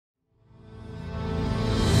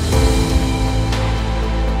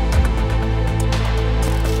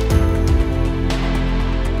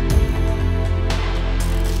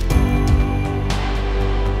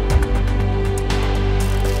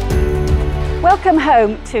Welcome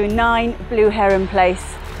home to 9 Blue Heron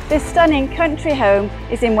Place. This stunning country home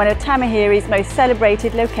is in one of Tamahiri's most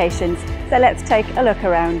celebrated locations, so let's take a look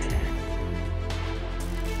around.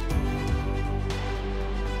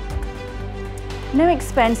 No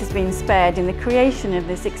expense has been spared in the creation of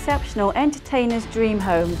this exceptional entertainer's dream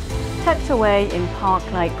home, tucked away in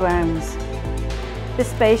park-like grounds. The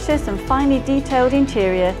spacious and finely detailed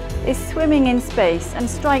interior is swimming in space and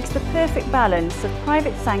strikes the perfect balance of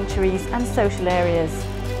private sanctuaries and social areas.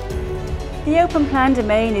 The open plan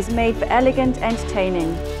domain is made for elegant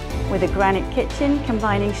entertaining, with a granite kitchen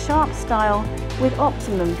combining sharp style with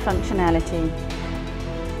optimum functionality.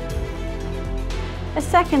 A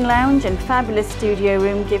second lounge and fabulous studio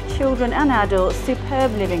room give children and adults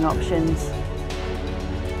superb living options.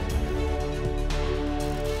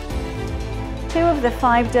 2 of the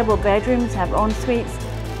 5 double bedrooms have en-suites,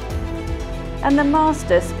 and the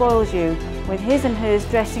master spoils you with his and hers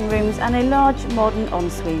dressing rooms and a large modern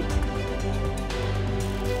ensuite.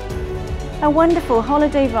 A wonderful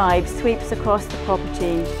holiday vibe sweeps across the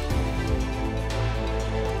property.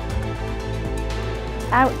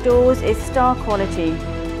 Outdoors is star quality,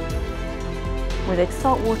 with a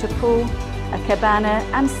saltwater pool, a cabana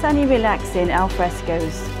and sunny relaxing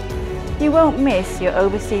alfrescos. You won't miss your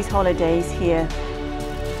overseas holidays here.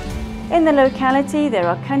 In the locality there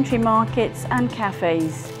are country markets and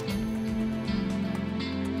cafes.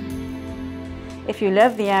 If you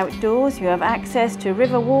love the outdoors, you have access to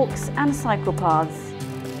river walks and cycle paths.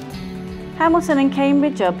 Hamilton and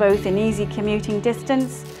Cambridge are both in easy commuting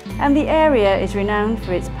distance, and the area is renowned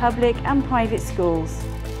for its public and private schools,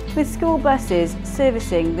 with school buses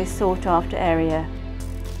servicing this sought-after area.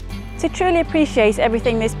 To truly appreciate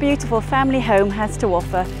everything this beautiful family home has to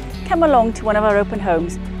offer, come along to one of our open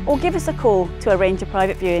homes or give us a call to arrange a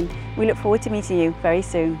private viewing. We look forward to meeting you very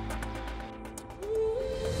soon.